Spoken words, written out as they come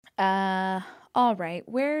All right.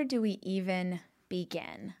 Where do we even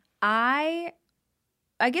begin?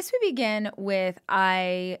 I guess we begin with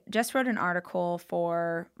I just wrote an article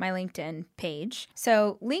for my LinkedIn page.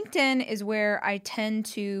 So LinkedIn is where I tend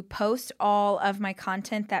to post all of my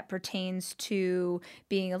content that pertains to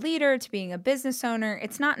being a leader, to being a business owner.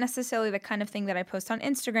 It's not necessarily the kind of thing that I post on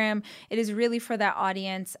Instagram. It is really for that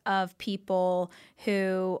audience of people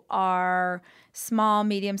who are small,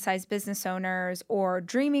 medium-sized business owners or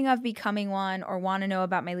dreaming of becoming one or want to know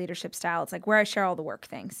about my leadership style. It's like where I share all the work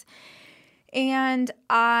things. And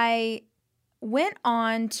I went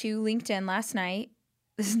on to LinkedIn last night.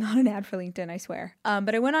 This is not an ad for LinkedIn, I swear.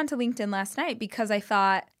 But I went on to LinkedIn last night because I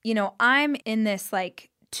thought, I'm in this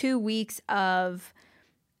 2 weeks of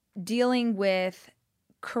dealing with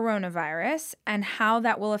coronavirus and how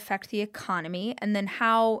that will affect the economy, and then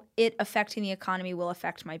how it affecting the economy will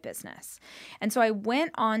affect my business. And so I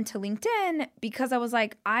went on to LinkedIn because I was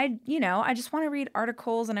like, I just want to read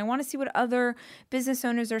articles and I want to see what other business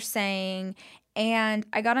owners are saying. And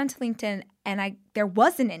I got onto LinkedIn and there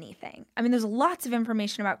wasn't anything. I mean, there's lots of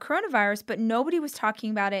information about coronavirus, but nobody was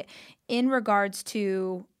talking about it in regards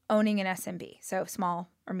to owning an SMB, so small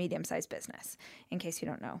or medium-sized business, in case you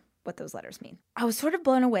don't know what those letters mean. I was sort of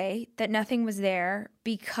blown away that nothing was there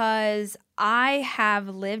because I have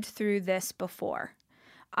lived through this before.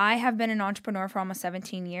 I have been an entrepreneur for almost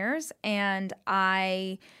 17 years, and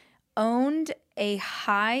I owned a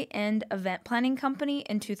high-end event planning company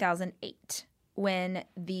in 2008 when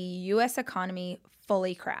the U.S. economy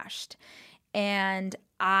fully crashed. And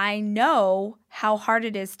I know how hard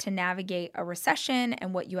it is to navigate a recession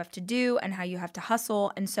and what you have to do and how you have to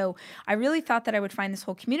hustle. And so I really thought that I would find this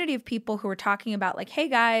whole community of people who were talking about hey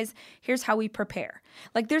guys, here's how we prepare.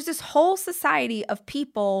 There's this whole society of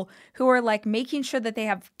people who are making sure that they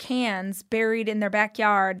have cans buried in their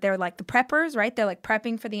backyard. They're the preppers, right? They're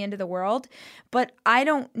prepping for the end of the world. But I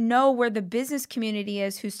don't know where the business community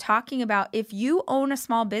is who's talking about if you own a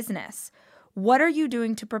small business, what are you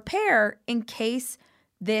doing to prepare in case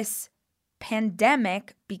this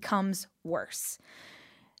pandemic becomes worse?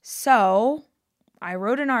 So I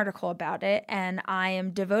wrote an article about it, and I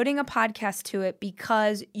am devoting a podcast to it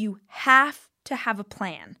because you have to have a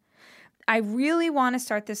plan. I really want to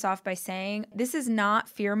start this off by saying this is not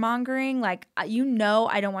fear-mongering. I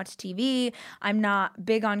don't watch TV. I'm not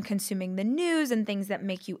big on consuming the news and things that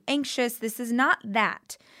make you anxious. This is not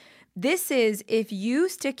that. This is if you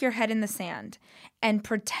stick your head in the sand and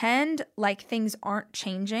pretend like things aren't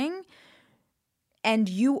changing, and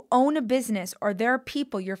you own a business, or there are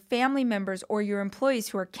people, your family members or your employees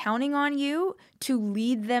who are counting on you to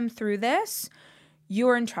lead them through this,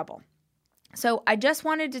 you're in trouble. So I just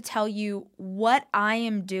wanted to tell you what I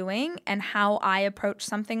am doing and how I approach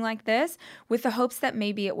something like this with the hopes that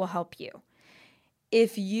maybe it will help you.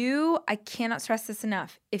 I cannot stress this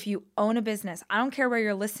enough, if you own a business, I don't care where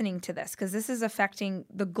you're listening to this because this is affecting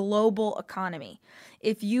the global economy.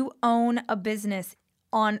 If you own a business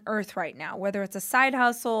on earth right now, whether it's a side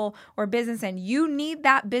hustle or business, and you need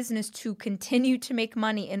that business to continue to make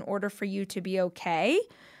money in order for you to be okay,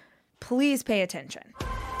 please pay attention.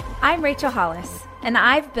 I'm Rachel Hollis, and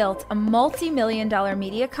I've built a multi-million-dollar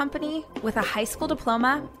media company with a high school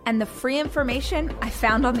diploma and the free information I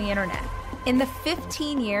found on the internet. In the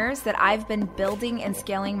 15 years that I've been building and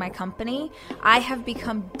scaling my company, I have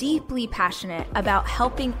become deeply passionate about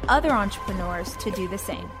helping other entrepreneurs to do the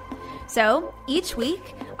same. So each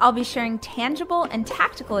week, I'll be sharing tangible and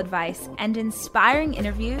tactical advice and inspiring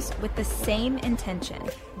interviews with the same intention.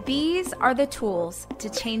 These are the tools to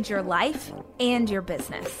change your life and your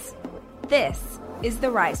business. This is the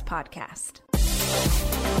Rise Podcast.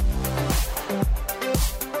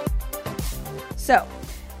 So,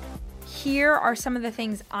 here are some of the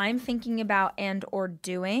things I'm thinking about and or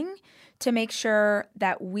doing to make sure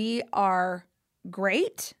that we are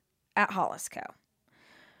great at Hollis Co.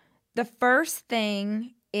 The first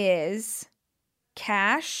thing is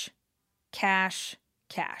cash, cash,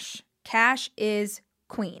 cash. Cash is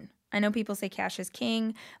queen. I know people say cash is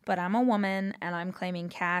king, but I'm a woman and I'm claiming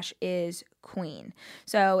cash is queen.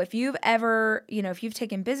 So if you've ever, if you've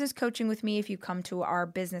taken business coaching with me, if you come to our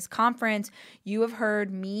business conference, you have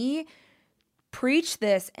heard me preach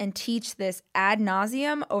this and teach this ad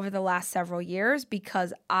nauseum over the last several years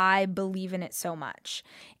because I believe in it so much.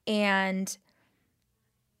 And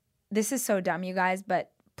this is so dumb, you guys,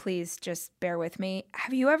 but please just bear with me.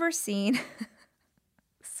 Have you ever seen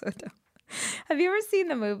so dumb. Have you ever seen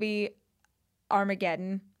the movie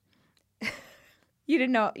Armageddon? You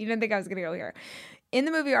didn't think I was going to go here. In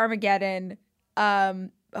the movie Armageddon, what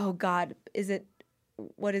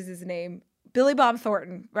is his name? Billy Bob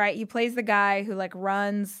Thornton, right? He plays the guy who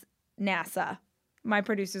runs NASA. My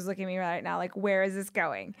producer's looking at me right now like, where is this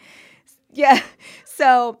going? Yeah.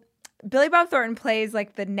 So Billy Bob Thornton plays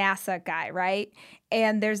like the NASA guy, right?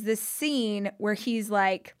 And there's this scene where he's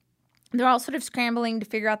like, they're all sort of scrambling to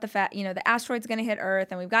figure out the asteroid's going to hit Earth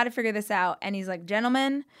and we've got to figure this out. And he's like,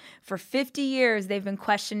 gentlemen, for 50 years, they've been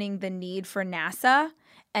questioning the need for NASA.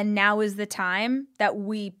 And now is the time that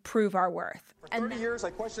we prove our worth. For 30 years,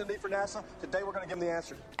 I questioned the need for NASA. Today, we're going to give them the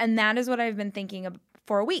answer. And that is what I've been thinking of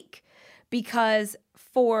for a week. Because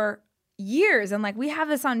for years, and like we have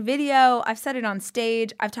this on video, I've said it on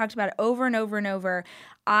stage, I've talked about it over and over and over.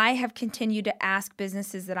 I have continued to ask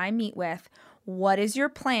businesses that I meet with, what is your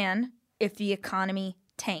plan if the economy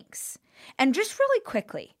tanks? And just really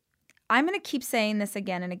quickly, I'm going to keep saying this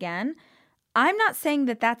again and again. I'm not saying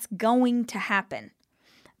that that's going to happen,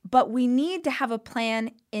 but we need to have a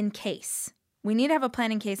plan in case. We need to have a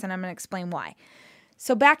plan in case, and I'm going to explain why.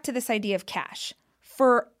 So back to this idea of cash.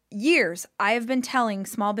 For years, I have been telling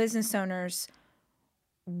small business owners,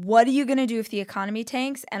 what are you going to do if the economy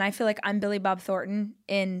tanks? And I feel like I'm Billy Bob Thornton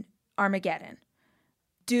in Armageddon.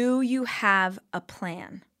 Do you have a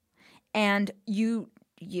plan? And you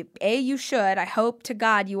should. I hope to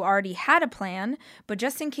God you already had a plan, but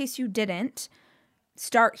just in case you didn't,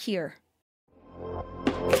 start here.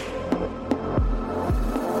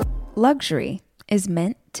 Luxury is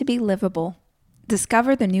meant to be livable.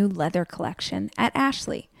 Discover the new leather collection at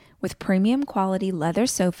Ashley with premium quality leather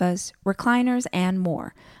sofas, recliners, and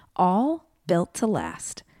more, all built to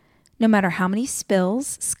last. No matter how many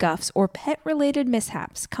spills, scuffs, or pet-related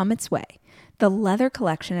mishaps come its way, the leather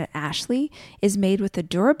collection at Ashley is made with the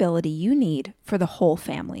durability you need for the whole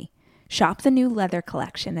family. Shop the new leather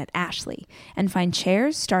collection at Ashley and find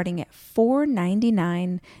chairs starting at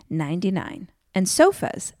 $499.99 and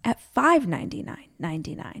sofas at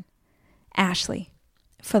 $599.99. Ashley,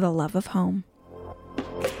 for the love of home.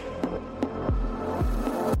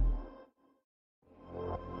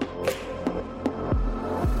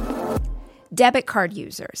 Debit card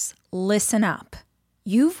users, listen up.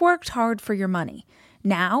 You've worked hard for your money.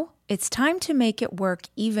 Now it's time to make it work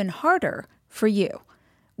even harder for you.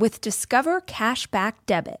 With Discover Cashback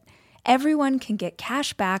Debit, everyone can get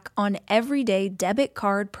cash back on everyday debit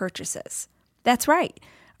card purchases. That's right.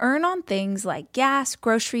 Earn on things like gas,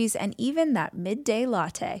 groceries, and even that midday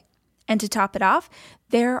latte. And to top it off,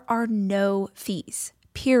 there are no fees,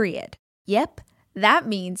 period. Yep, that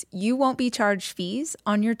means you won't be charged fees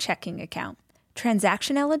on your checking account.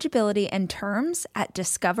 Transaction eligibility and terms at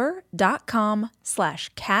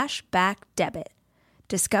discover.com/cashbackdebit.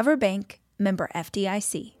 Discover Bank, member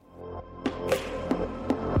FDIC.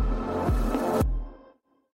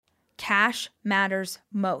 Cash matters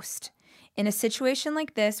most. In a situation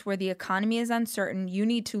like this where the economy is uncertain, you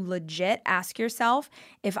need to legit ask yourself,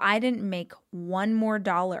 if I didn't make $1 more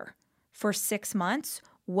for 6 months,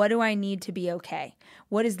 what do I need to be okay?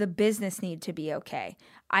 What does the business need to be okay?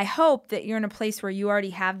 I hope that you're in a place where you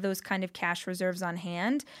already have those kind of cash reserves on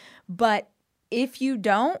hand, but if you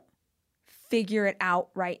don't, figure it out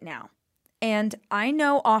right now. And I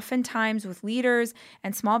know oftentimes with leaders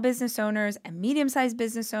and small business owners and medium-sized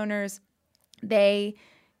business owners, they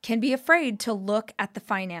can be afraid to look at the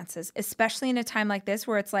finances, especially in a time like this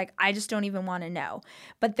where it's like, I just don't even want to know.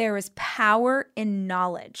 But there is power in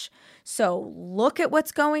knowledge. So look at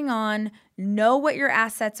what's going on, know what your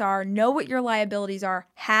assets are, know what your liabilities are,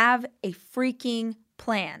 have a freaking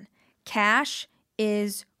plan. Cash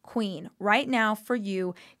is queen. Right now for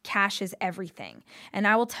you, cash is everything. And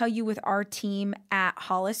I will tell you with our team at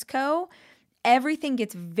Hollis Co., everything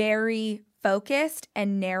gets very focused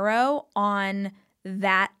and narrow on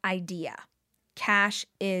that idea. Cash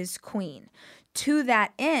is queen. To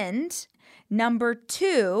that end, number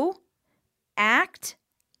 2, act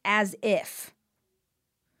as if.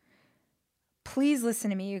 Please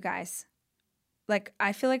listen to me, you guys. Like,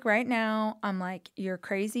 I feel like right now I'm like your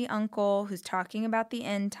crazy uncle who's talking about the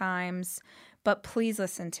end times, but please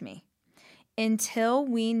listen to me. Until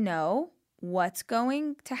we know what's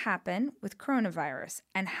going to happen with coronavirus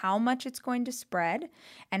and how much it's going to spread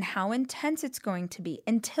and how intense it's going to be,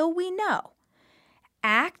 until we know,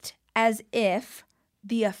 act as if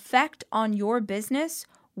the effect on your business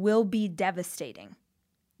will be devastating.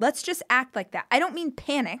 Let's just act like that. I don't mean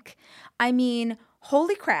panic. I mean,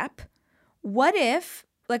 holy crap. What if,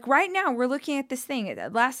 like right now, we're looking at this thing.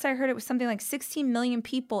 Last I heard, it was something like 16 million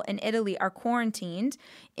people in Italy are quarantined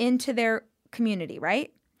into their community,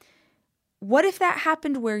 right? What if that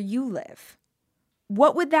happened where you live?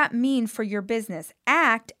 What would that mean for your business?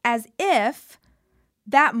 Act as if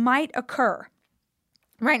that might occur.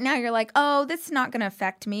 Right now, you're like, oh, this is not going to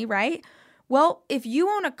affect me, right? Well, if you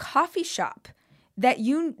own a coffee shop that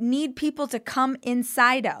you need people to come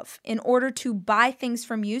inside of in order to buy things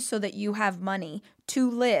from you so that you have money to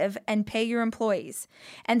live and pay your employees.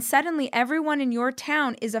 And suddenly everyone in your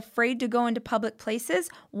town is afraid to go into public places.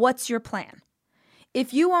 What's your plan?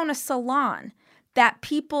 If you own a salon that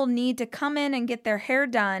people need to come in and get their hair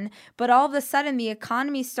done, but all of a sudden the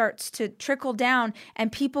economy starts to trickle down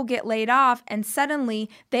and people get laid off and suddenly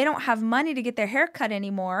they don't have money to get their hair cut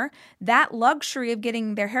anymore, that luxury of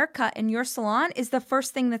getting their hair cut in your salon is the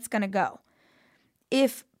first thing that's going to go.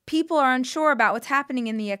 If people are unsure about what's happening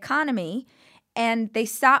in the economy and they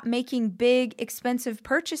stop making big, expensive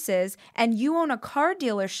purchases and you own a car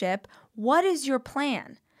dealership, what is your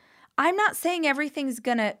plan? I'm not saying everything's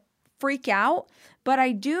going to freak out, but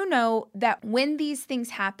I do know that when these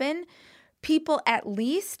things happen, people at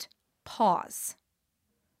least pause.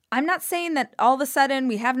 I'm not saying that all of a sudden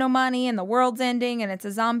we have no money and the world's ending and it's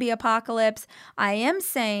a zombie apocalypse. I am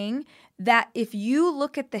saying that if you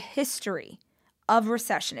look at the history of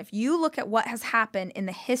recession, if you look at what has happened in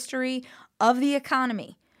the history of the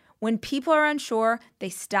economy, when people are unsure, they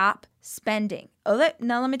stop spending.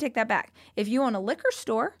 Now let me take that back. If you own a liquor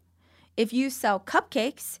store, if you sell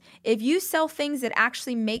cupcakes, if you sell things that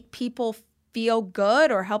actually make people feel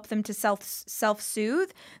good or help them to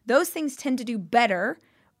self-soothe, those things tend to do better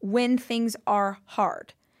when things are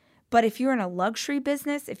hard. But if you're in a luxury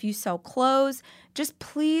business, if you sell clothes, just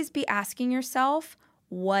please be asking yourself,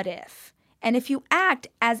 what if? And if you act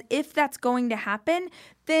as if that's going to happen,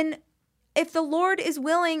 then if the Lord is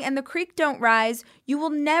willing and the creek don't rise, you will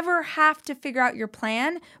never have to figure out your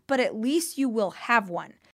plan, but at least you will have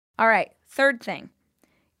one. All right, third thing,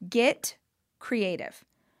 get creative.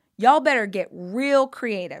 Y'all better get real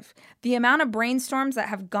creative. The amount of brainstorms that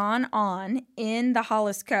have gone on in the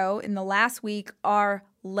Hollis Co. in the last week are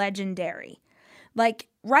legendary. Like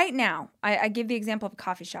right now, I give the example of a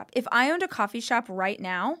coffee shop. If I owned a coffee shop right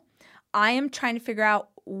now, I am trying to figure out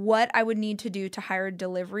what I would need to do to hire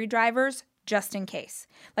delivery drivers just in case.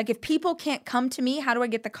 Like if people can't come to me, how do I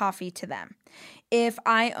get the coffee to them? If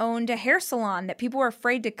I owned a hair salon that people were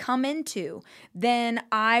afraid to come into, then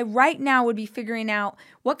I right now would be figuring out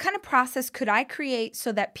what kind of process could I create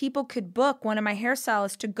so that people could book one of my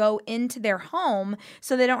hairstylists to go into their home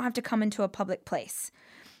so they don't have to come into a public place.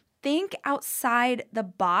 Think outside the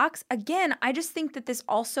box. Again, I just think that this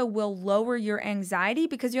also will lower your anxiety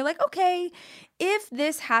because you're like, okay, if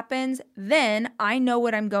this happens, then I know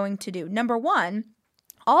what I'm going to do. Number one,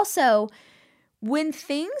 also, when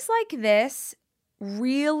things like this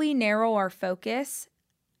really narrow our focus,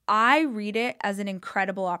 I read it as an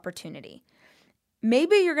incredible opportunity.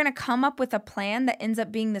 Maybe you're going to come up with a plan that ends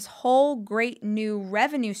up being this whole great new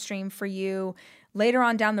revenue stream for you later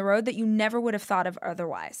on down the road that you never would have thought of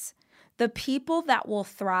otherwise. The people that will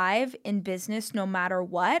thrive in business no matter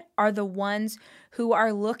what are the ones who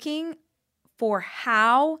are looking for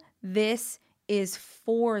how this is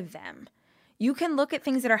for them. You can look at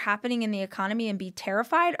things that are happening in the economy and be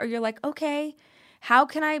terrified, or you're like, okay, how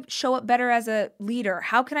can I show up better as a leader?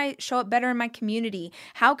 How can I show up better in my community?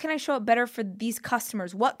 How can I show up better for these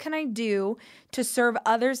customers? What can I do to serve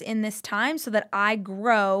others in this time so that I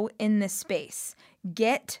grow in this space?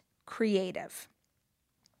 Get creative.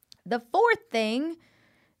 The fourth thing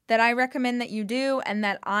that I recommend that you do and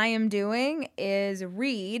that I am doing is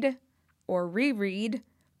read or reread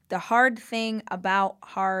The Hard Thing About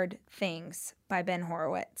Hard Things by Ben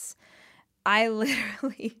Horowitz. I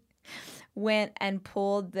literally went and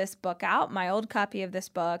pulled this book out, my old copy of this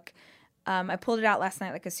book. I pulled it out last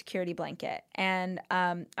night like a security blanket. And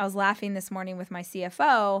I was laughing this morning with my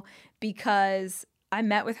CFO because I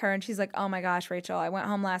met with her and she's like, oh my gosh, Rachel, I went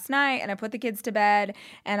home last night and I put the kids to bed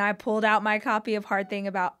and I pulled out my copy of The Hard Thing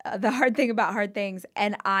About Hard Things.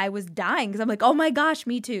 And I was dying because I'm like, oh my gosh,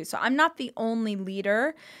 me too. So I'm not the only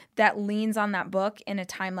leader that leans on that book in a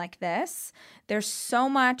time like this. There's so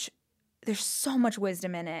much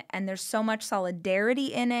wisdom in it, and there's so much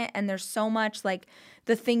solidarity in it, and there's so much like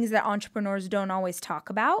the things that entrepreneurs don't always talk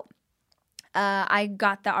about. I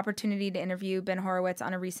got the opportunity to interview Ben Horowitz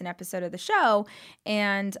on a recent episode of the show,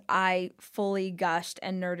 and I fully gushed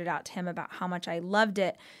and nerded out to him about how much I loved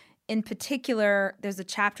it. In particular, there's a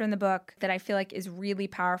chapter in the book that I feel like is really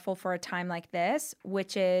powerful for a time like this,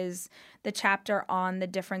 which is the chapter on the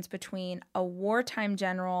difference between a wartime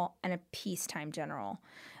general and a peacetime general,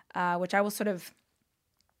 which I will sort of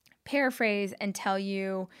paraphrase and tell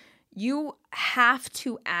you, you have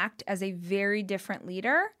to act as a very different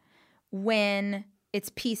leader when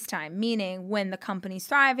it's peacetime, meaning when the company's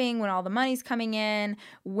thriving, when all the money's coming in,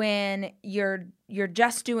 when you're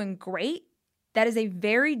just doing great. That is a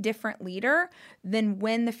very different leader than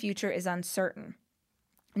when the future is uncertain.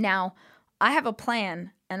 Now, I have a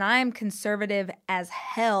plan, and I'm conservative as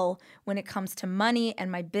hell when it comes to money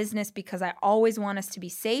and my business because I always want us to be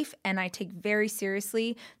safe, and I take very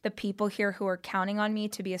seriously the people here who are counting on me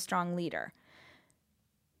to be a strong leader.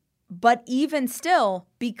 But even still,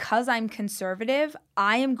 because I'm conservative,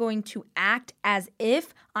 I am going to act as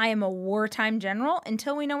if I am a wartime general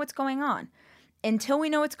until we know what's going on. Until we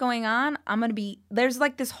know what's going on, there's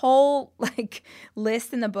like this whole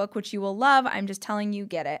list in the book, which you will love. I'm just telling you,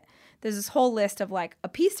 get it. There's this whole list of like a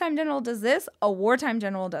peacetime general does this, a wartime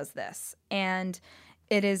general does this. And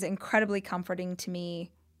it is incredibly comforting to me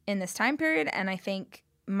in this time period, and I think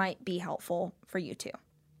might be helpful for you too.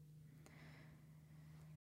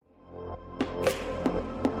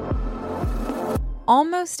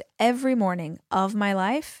 Almost every morning of my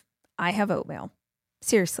life, I have oatmeal.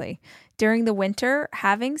 Seriously, during the winter,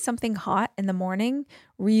 having something hot in the morning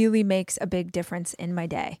really makes a big difference in my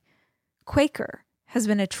day. Quaker has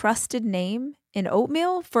been a trusted name in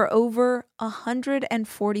oatmeal for over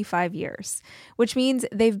 145 years, which means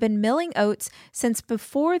they've been milling oats since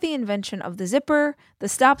before the invention of the zipper, the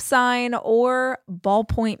stop sign, or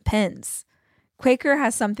ballpoint pens. Quaker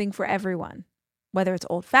has something for everyone, whether it's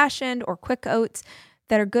old-fashioned or quick oats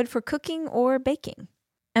that are good for cooking or baking.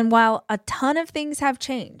 And while a ton of things have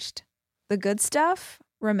changed, the good stuff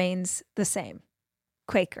remains the same.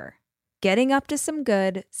 Quaker, getting up to some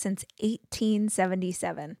good since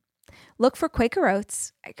 1877. Look for Quaker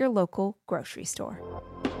Oats at your local grocery store.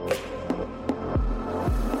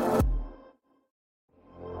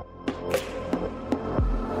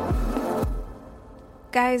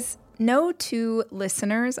 Guys, no two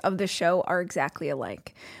listeners of the show are exactly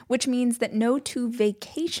alike, which means that no two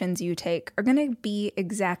vacations you take are going to be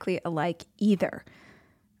exactly alike either.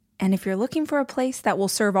 And if you're looking for a place that will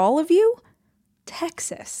serve all of you,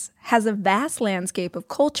 Texas has a vast landscape of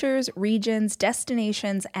cultures, regions,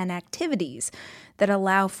 destinations, and activities that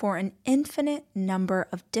allow for an infinite number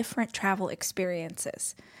of different travel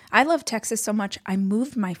experiences. I love Texas so much, I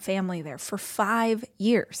moved my family there for 5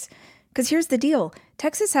 years. Because here's the deal,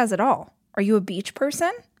 Texas has it all. Are you a beach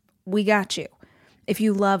person? We got you. If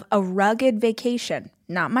you love a rugged vacation,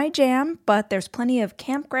 not my jam, but there's plenty of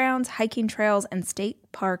campgrounds, hiking trails, and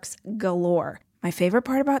state parks galore. My favorite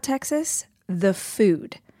part about Texas? The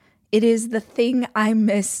food. It is the thing I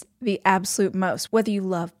miss the absolute most. Whether you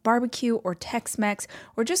love barbecue or Tex-Mex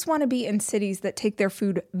or just want to be in cities that take their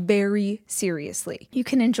food very seriously. You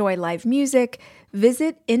can enjoy live music,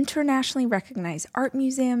 visit internationally recognized art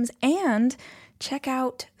museums, and check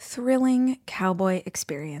out thrilling cowboy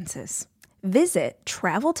experiences. Visit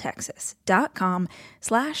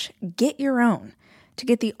traveltexas.com/getyourown to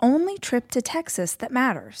get the only trip to Texas that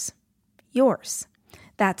matters. Yours.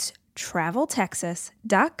 That's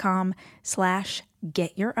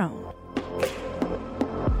traveltexas.com/getyourown.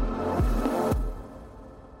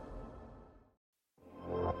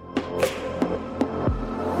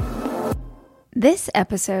 This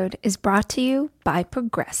episode is brought to you by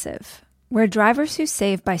Progressive, where drivers who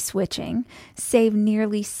save by switching save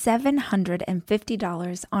nearly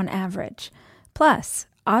 $750 on average. Plus,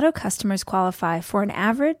 auto customers qualify for an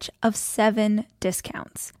average of 7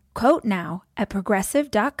 discounts. Quote now at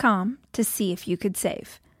progressive.com to see if you could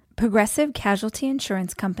save. Progressive Casualty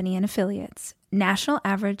Insurance Company and Affiliates. National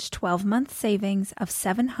average 12-month savings of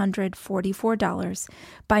 $744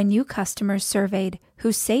 by new customers surveyed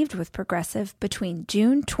who saved with Progressive between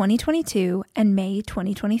June 2022 and May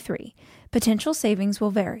 2023. Potential savings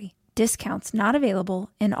will vary. Discounts not available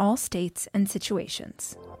in all states and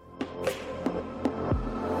situations.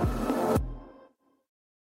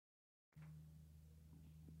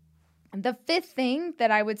 The fifth thing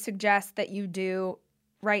that I would suggest that you do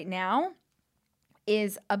right now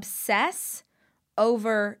is obsess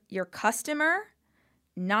over your customer,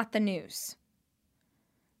 not the news.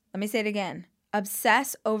 Let me say it again.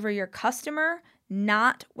 Obsess over your customer,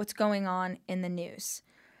 not what's going on in the news.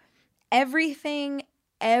 Everything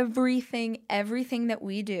that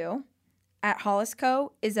we do at Hollis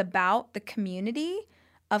Co. is about the community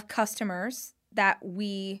of customers that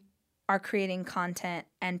we are creating content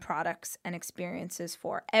and products and experiences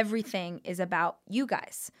for. Everything is about you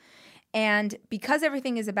guys. And because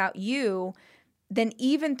everything is about you, then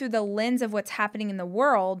even through the lens of what's happening in the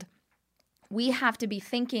world, we have to be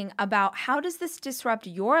thinking about how does this disrupt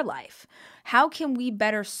your life? How can we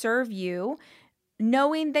better serve you,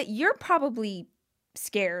 knowing that you're probably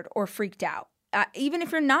scared or freaked out? Even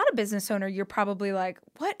if you're not a business owner, you're probably like,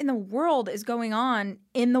 what in the world is going on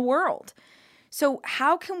in the world? So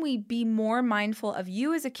how can we be more mindful of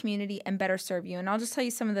you as a community and better serve you? And I'll just tell you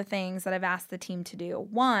some of the things that I've asked the team to do.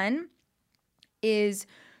 One is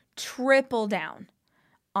triple down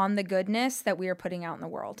on the goodness that we are putting out in the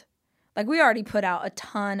world. Like, we already put out a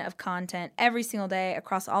ton of content every single day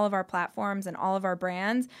across all of our platforms and all of our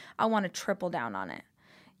brands. I want to triple down on it.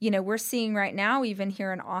 We're seeing right now, even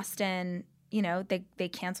here in Austin, they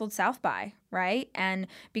canceled South by, right? And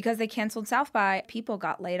because they canceled South by, people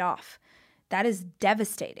got laid off. That is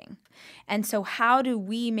devastating. And so how do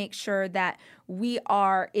we make sure that we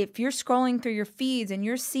are, if you're scrolling through your feeds and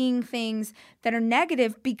you're seeing things that are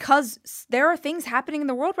negative because there are things happening in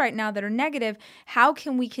the world right now that are negative, how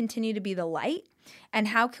can we continue to be the light? And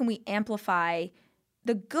how can we amplify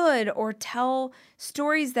the good or tell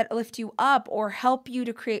stories that lift you up or help you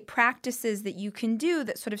to create practices that you can do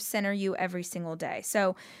that sort of center you every single day?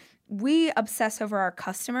 So we obsess over our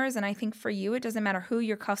customers, and I think for you, it doesn't matter who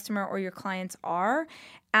your customer or your clients are.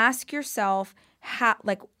 Ask yourself,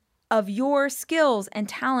 of your skills and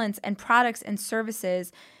talents and products and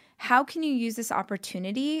services, how can you use this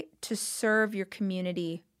opportunity to serve your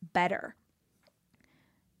community better?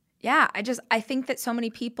 Yeah, I think that so many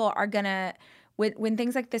people are gonna, when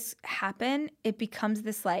things like this happen, it becomes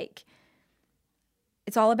this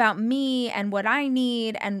it's all about me and what I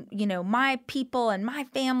need and, my people and my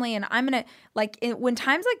family. And I'm going to, when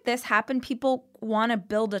times like this happen, people want to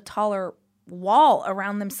build a taller wall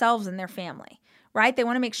around themselves and their family, right? They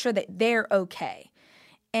want to make sure that they're okay.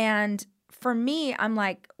 And for me, I'm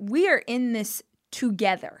like, we are in this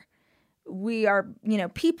together. We are,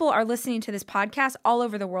 people are listening to this podcast all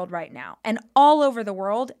over the world right now. And all over the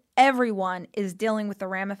world, everyone is dealing with the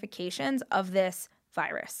ramifications of this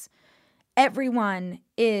virus. Everyone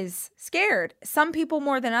is scared. Some people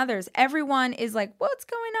more than others. Everyone is like, what's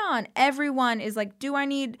going on? Everyone is like, do I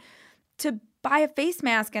need to buy a face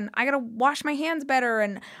mask? And I got to wash my hands better.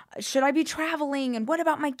 And should I be traveling? And what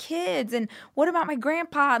about my kids? And what about my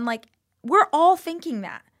grandpa? And we're all thinking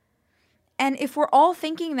that. And if we're all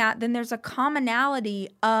thinking that, then there's a commonality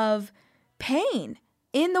of pain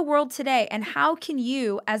in the world today. And how can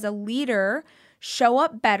you, as a leader, show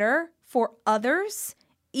up better for others,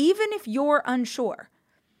 even if you're unsure?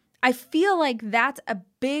 I feel like that's a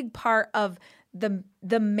big part of the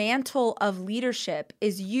mantle of leadership,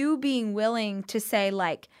 is you being willing to say,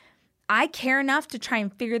 I care enough to try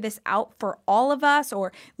and figure this out for all of us,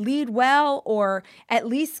 or lead well, or at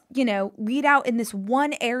least, lead out in this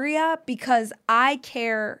one area because I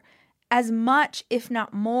care as much, if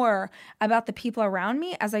not more, about the people around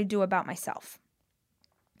me as I do about myself.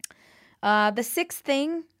 The sixth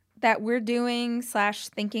thing that we're doing /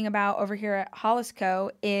 thinking about over here at Hollis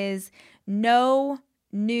Co. is no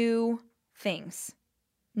new things.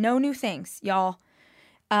 No new things, y'all.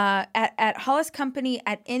 At Hollis Company,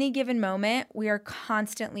 at any given moment, we are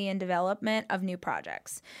constantly in development of new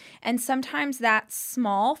projects. And sometimes that's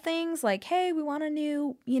small things like, hey, we want a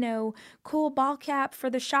new, cool ball cap for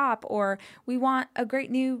the shop, or we want a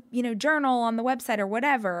great new, journal on the website or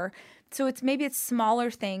whatever. So maybe it's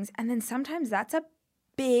smaller things. And then sometimes that's a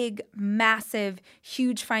big, massive,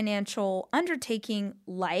 huge financial undertaking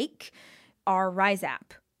like our Rise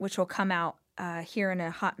app, which will come out here in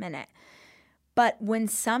a hot minute. But when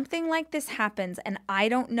something like this happens and I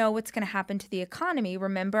don't know what's going to happen to the economy,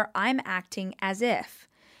 remember, I'm acting as if.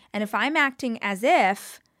 And if I'm acting as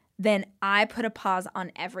if, then I put a pause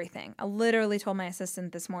on everything. I literally told my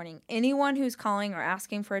assistant this morning, anyone who's calling or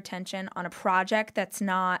asking for attention on a project that's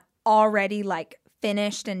not already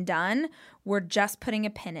finished and done, we're just putting a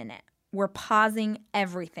pin in it. We're pausing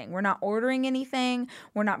everything. We're not ordering anything.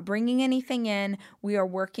 We're not bringing anything in. We are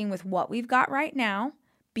working with what we've got right now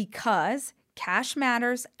because cash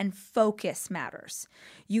matters and focus matters.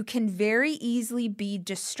 You can very easily be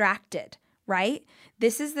distracted, right?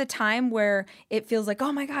 This is the time where it feels like,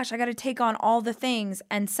 oh my gosh, I got to take on all the things.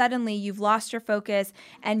 And suddenly you've lost your focus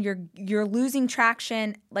and you're losing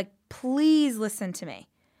traction. Please listen to me.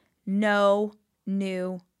 No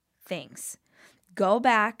new things. Go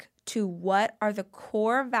back to what are the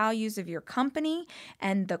core values of your company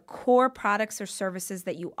and the core products or services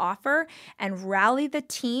that you offer, and rally the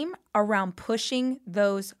team around pushing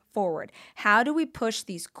those forward. How do we push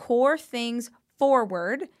these core things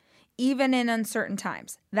forward even in uncertain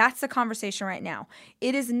times? That's the conversation right now.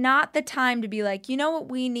 It is not the time to be like, you know what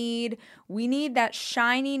we need? We need that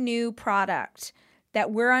shiny new product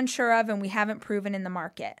that we're unsure of and we haven't proven in the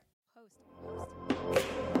market.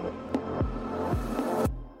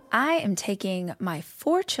 I am taking my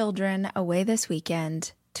 4 children away this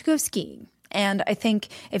weekend to go skiing. And I think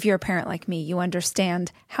if you're a parent like me, you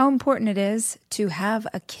understand how important it is to have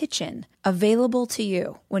a kitchen available to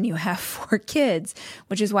you when you have 4 kids,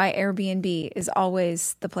 which is why Airbnb is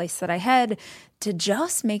always the place that I head to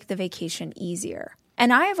just make the vacation easier.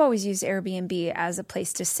 And I have always used Airbnb as a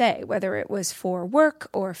place to stay, whether it was for work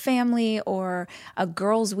or family or a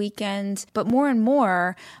girls' weekend. But more and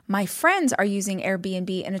more, my friends are using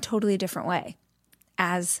Airbnb in a totally different way,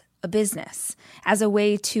 as a business, as a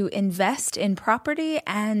way to invest in property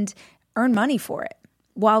and earn money for it.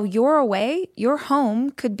 While you're away, your home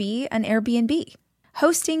could be an Airbnb.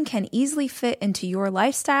 Hosting can easily fit into your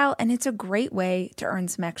lifestyle, and it's a great way to earn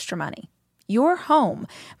some extra money. Your home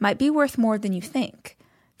might be worth more than you think.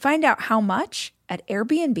 Find out how much at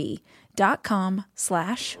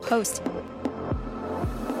airbnb.com/hosting.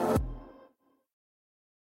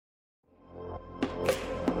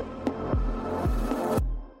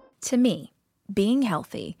 To me, being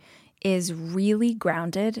healthy is really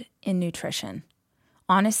grounded in nutrition.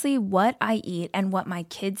 Honestly, what I eat and what my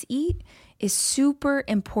kids eat is super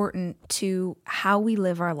important to how we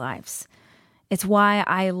live our lives. It's why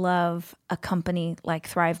I love a company like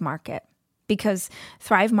Thrive Market, because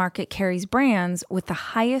Thrive Market carries brands with the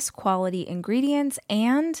highest quality ingredients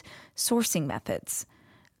and sourcing methods.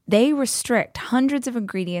 They restrict hundreds of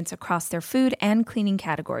ingredients across their food and cleaning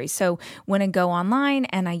categories. So when I go online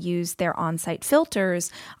and I use their on-site filters,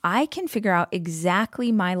 I can figure out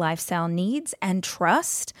exactly my lifestyle needs and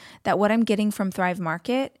trust that what I'm getting from Thrive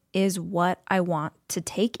Market is what I want to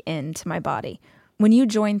take into my body. When you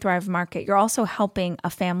join Thrive Market, you're also helping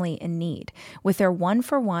a family in need with their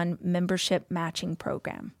 1-for-1 membership matching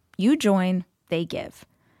program. You join, they give.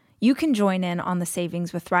 You can join in on the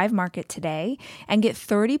savings with Thrive Market today and get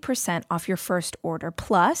 30% off your first order,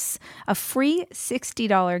 plus a free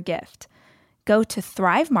 $60 gift. Go to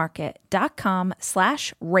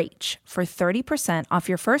thrivemarket.com/rach for 30% off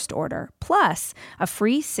your first order, plus a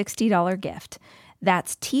free $60 gift.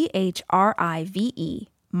 That's THRIVE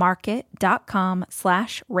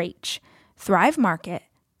market.com/rach.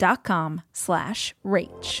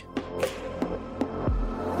 thrivemarket.com/rach.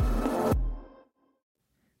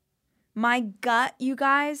 My gut, you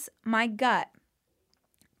guys, my gut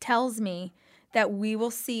tells me that we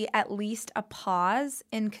will see at least a pause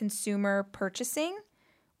in consumer purchasing.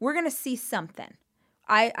 We're going to see something.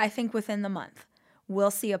 I think within the month,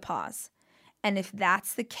 we'll see a pause. And if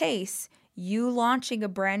that's the case, you launching a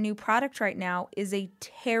brand new product right now is a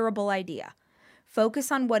terrible idea. Focus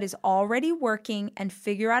on what is already working and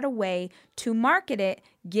figure out a way to market it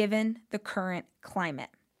given the current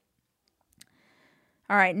climate.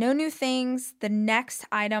 All right, no new things. The next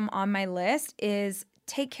item on my list is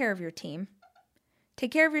take care of your team.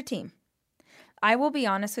 Take care of your team. I will be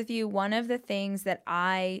honest with you, one of the things that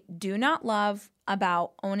I do not love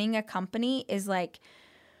about owning a company is like,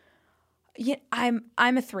 I'm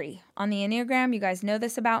a 3 on the Enneagram. You guys know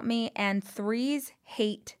this about me, and 3s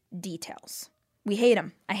hate details. We hate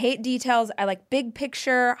them. I hate details. I like big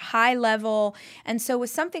picture, high level. And so with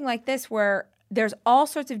something like this where there's all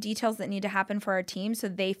sorts of details that need to happen for our team so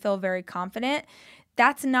they feel very confident,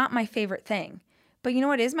 that's not my favorite thing. But you know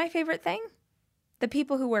what is my favorite thing? The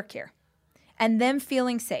people who work here. And them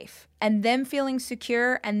feeling safe, and them feeling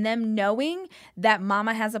secure, and them knowing that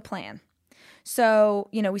mama has a plan. So,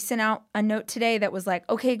 we sent out a note today that was like,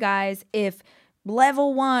 okay, guys, if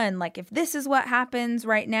level 1, like if this is what happens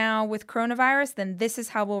right now with coronavirus, then this is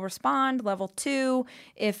how we'll respond. Level 2,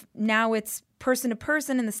 if now it's person to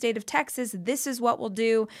person in the state of Texas, this is what we'll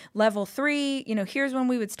do. Level 3, here's when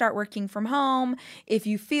we would start working from home. If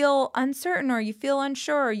you feel uncertain or you feel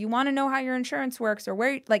unsure, or you want to know how your insurance works or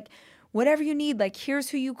where, like, whatever you need, like here's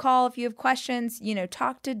who you call if you have questions,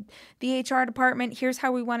 talk to the HR department. Here's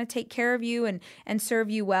how we want to take care of you and serve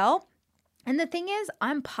you well. And the thing is,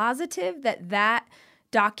 I'm positive that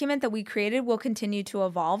document that we created will continue to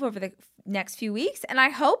evolve over the next few weeks. And I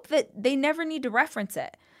hope that they never need to reference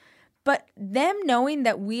it. But them knowing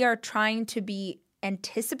that we are trying to be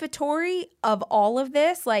anticipatory of all of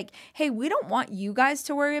this, like, hey, we don't want you guys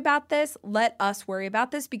to worry about this. Let us worry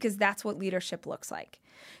about this, because that's what leadership looks like.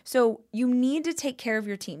 So you need to take care of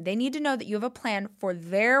your team. They need to know that you have a plan for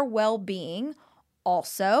their well-being.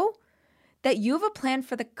 Also, that you have a plan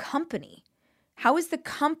for the company. How is the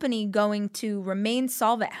company going to remain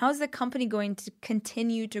solvent? How is the company going to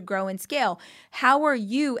continue to grow and scale? How are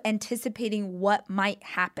you anticipating what might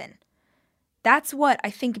happen? That's what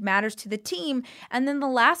I think matters to the team. And then the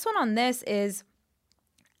last one on this is,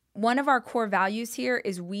 one of our core values here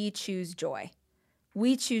is we choose joy.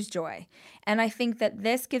 We choose joy. And I think that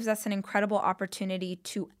this gives us an incredible opportunity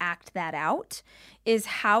to act that out, is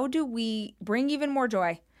how do we bring even more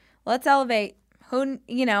joy? Let's elevate.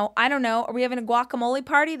 I don't know. Are we having a guacamole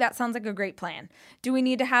party? That sounds like a great plan. Do we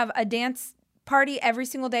need to have a dance party every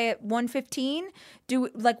single day at 1:15?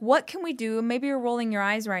 What can we do? Maybe you're rolling your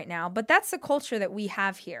eyes right now, but that's the culture that we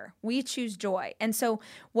have here. We choose joy. And so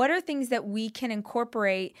what are things that we can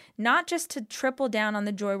incorporate, not just to triple down on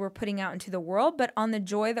the joy we're putting out into the world, but on the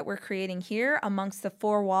joy that we're creating here amongst the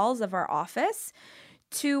four walls of our office,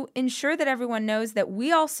 to ensure that everyone knows that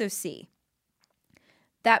we also see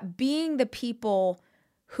that being the people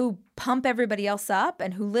who pump everybody else up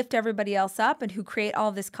and who lift everybody else up and who create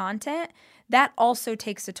all this content, that also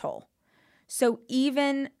takes a toll. So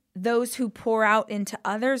even those who pour out into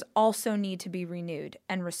others also need to be renewed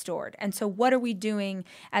and restored. And so what are we doing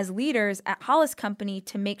as leaders at Hollis Company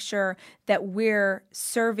to make sure that we're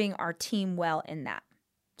serving our team well in that?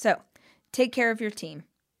 So take care of your team.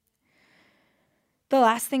 The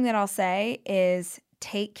last thing that I'll say is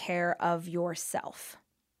take care of yourself.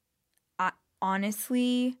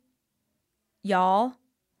 Honestly, y'all,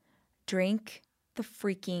 drink the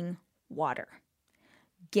freaking water.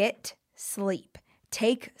 Get sleep.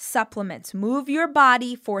 Take supplements. Move your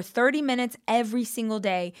body for 30 minutes every single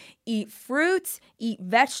day. Eat fruits. Eat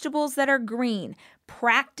vegetables that are green.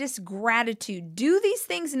 Practice gratitude. Do these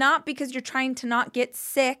things not because you're trying to not get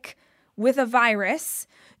sick with a virus.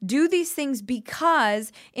 Do these things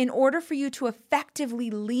because in order for you to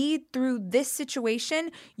effectively lead through this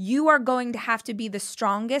situation, you are going to have to be the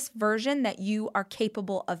strongest version that you are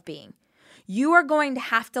capable of being. You are going to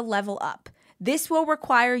have to level up. This will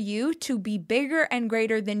require you to be bigger and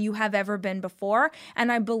greater than you have ever been before.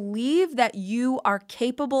 And I believe that you are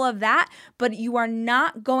capable of that, but you are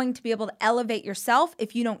not going to be able to elevate yourself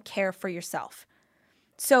if you don't care for yourself.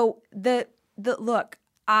 So look,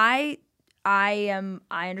 I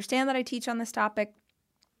understand that I teach on this topic,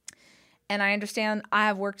 and I understand I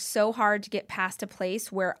have worked so hard to get past a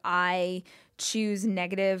place where I choose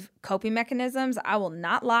negative coping mechanisms. I will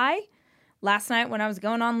not lie. Last night when I was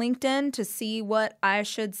going on LinkedIn to see what I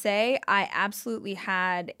should say, I absolutely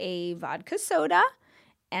had a vodka soda,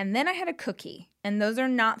 and then I had a cookie. And those are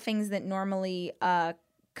not things that normally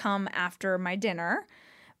come after my dinner.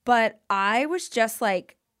 But I was just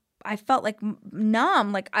like, I felt like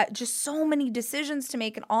numb, just so many decisions to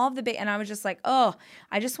make and all of the and I was just like, oh,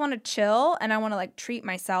 I just want to chill and I want to treat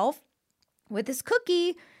myself with this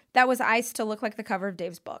cookie that was iced to look like the cover of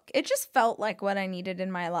Dave's book. It just felt like what I needed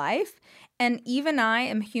in my life. And even I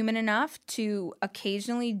am human enough to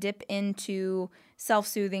occasionally dip into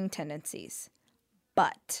self-soothing tendencies.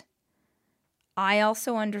 But I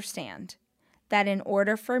also understand that in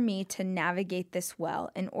order for me to navigate this well,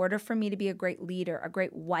 in order for me to be a great leader, a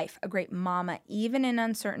great wife, a great mama, even in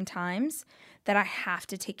uncertain times, that I have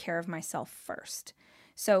to take care of myself first.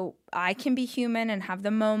 So I can be human and have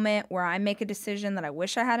the moment where I make a decision that I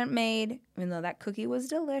wish I hadn't made, even though that cookie was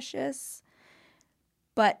delicious.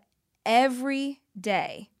 But every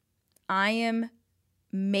day, I am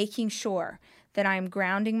making sure that I'm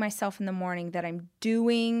grounding myself in the morning, that I'm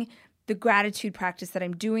doing the gratitude practice, that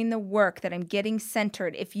I'm doing the work, that I'm getting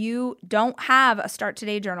centered. If you don't have a Start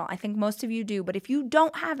Today journal, I think most of you do, but if you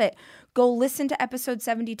don't have it, go listen to episode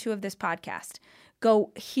 72 of this podcast.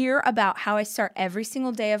 Go hear about how I start every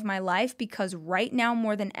single day of my life, because right now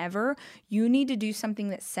more than ever, you need to do something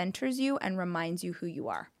that centers you and reminds you who you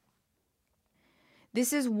are.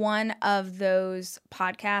 This is one of those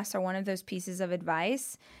podcasts or one of those pieces of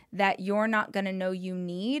advice that you're not going to know you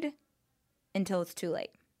need until it's too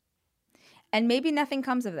late. And maybe nothing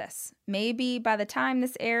comes of this. Maybe by the time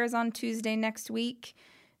this airs on Tuesday next week,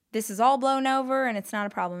 this is all blown over and it's not a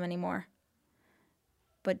problem anymore.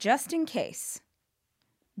 But just in case,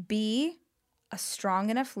 be a strong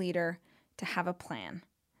enough leader to have a plan.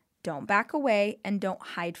 Don't back away and don't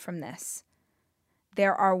hide from this.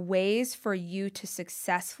 There are ways for you to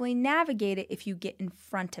successfully navigate it if you get in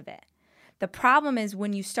front of it. The problem is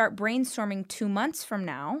when you start brainstorming 2 months from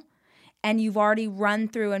now, and you've already run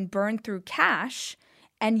through and burned through cash,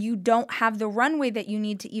 and you don't have the runway that you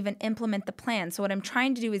need to even implement the plan. So what I'm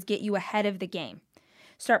trying to do is get you ahead of the game.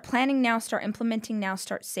 Start planning now, start implementing now,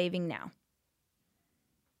 start saving now.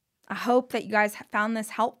 I hope that you guys found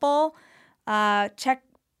this helpful. Check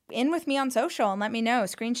in with me on social and let me know.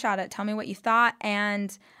 Screenshot it. Tell me what you thought.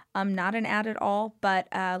 And not an ad at all,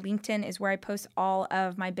 but LinkedIn is where I post all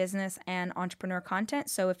of my business and entrepreneur content.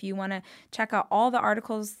 So if you want to check out all the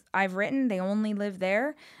articles I've written, they only live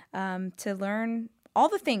there to learn all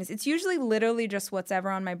the things. It's usually literally just what's ever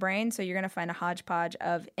on my brain. So you're going to find a hodgepodge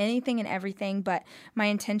of anything and everything. But my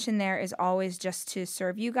intention there is always just to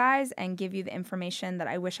serve you guys and give you the information that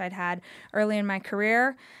I wish I'd had early in my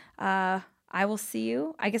career. I will see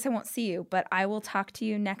you. I guess I won't see you, but I will talk to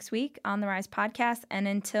you next week on the Rise podcast. And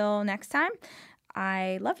until next time,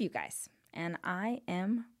 I love you guys and I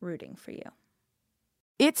am rooting for you.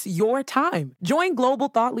 It's your time. Join global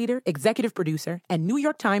thought leader, executive producer, and New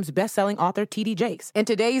York Times bestselling author T.D. Jakes and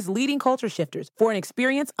today's leading culture shifters for an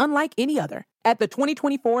experience unlike any other. At the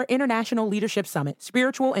 2024 International Leadership Summit,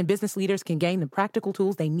 spiritual and business leaders can gain the practical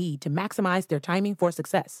tools they need to maximize their timing for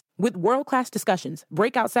success. With world-class discussions,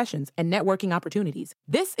 breakout sessions, and networking opportunities,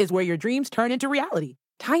 this is where your dreams turn into reality.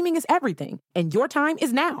 Timing is everything, and your time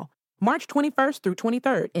is now. March 21st through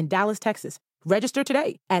 23rd in Dallas, Texas. Register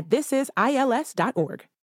today at thisisils.org.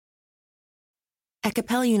 At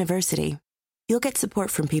Capella University, you'll get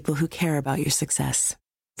support from people who care about your success.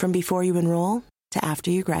 From before you enroll to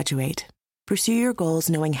after you graduate, pursue your goals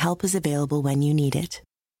knowing help is available when you need it.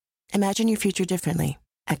 Imagine your future differently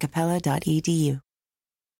at capella.edu.